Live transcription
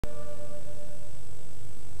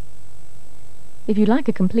If you'd like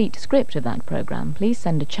a complete script of that programme, please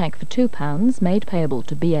send a cheque for £2 made payable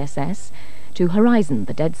to BSS to Horizon,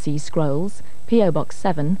 the Dead Sea Scrolls, P.O. Box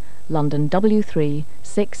 7, London W3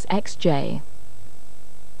 6XJ.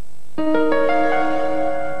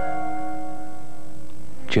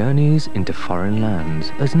 Journeys into foreign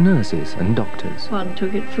lands as nurses and doctors. One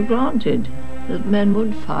took it for granted that men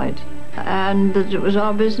would fight and that it was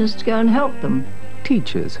our business to go and help them.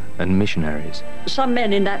 Teachers and missionaries. Some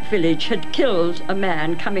men in that village had killed a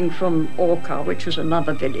man coming from Orca, which was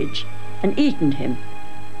another village, and eaten him.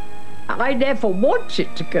 I never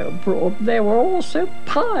wanted to go abroad. They were all so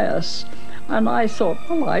pious. And I thought,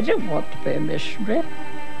 well, I don't want to be a missionary.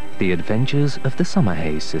 The Adventures of the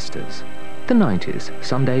Summerhays Sisters. The 90s,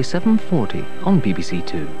 Sunday 7:40 on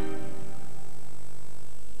BBC2.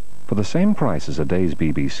 For the same price as a day's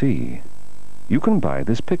BBC, you can buy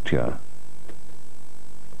this picture.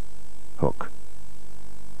 Hook.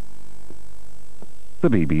 The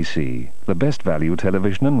BBC, the best value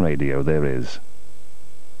television and radio there is.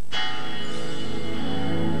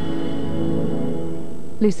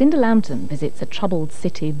 Lucinda Lambton visits a troubled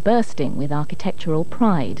city bursting with architectural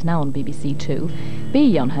pride, now on BBC2.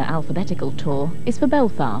 B on her alphabetical tour is for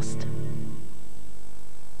Belfast.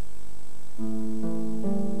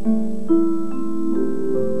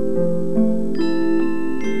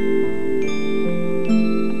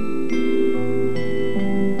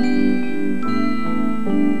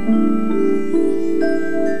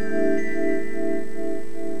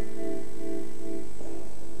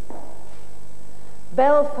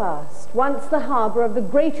 Belfast, once the harbour of the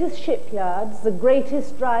greatest shipyards, the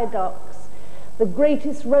greatest dry docks, the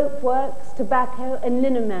greatest rope works, tobacco and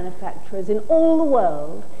linen manufacturers in all the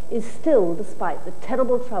world, is still, despite the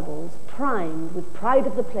terrible troubles, primed with pride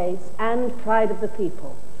of the place and pride of the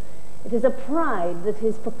people. It is a pride that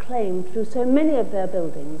is proclaimed through so many of their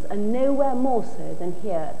buildings, and nowhere more so than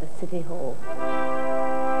here at the City Hall.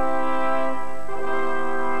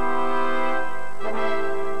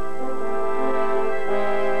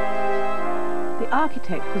 The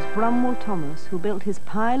architect was Brumwell Thomas, who built his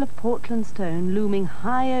pile of Portland stone looming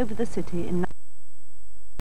high over the city in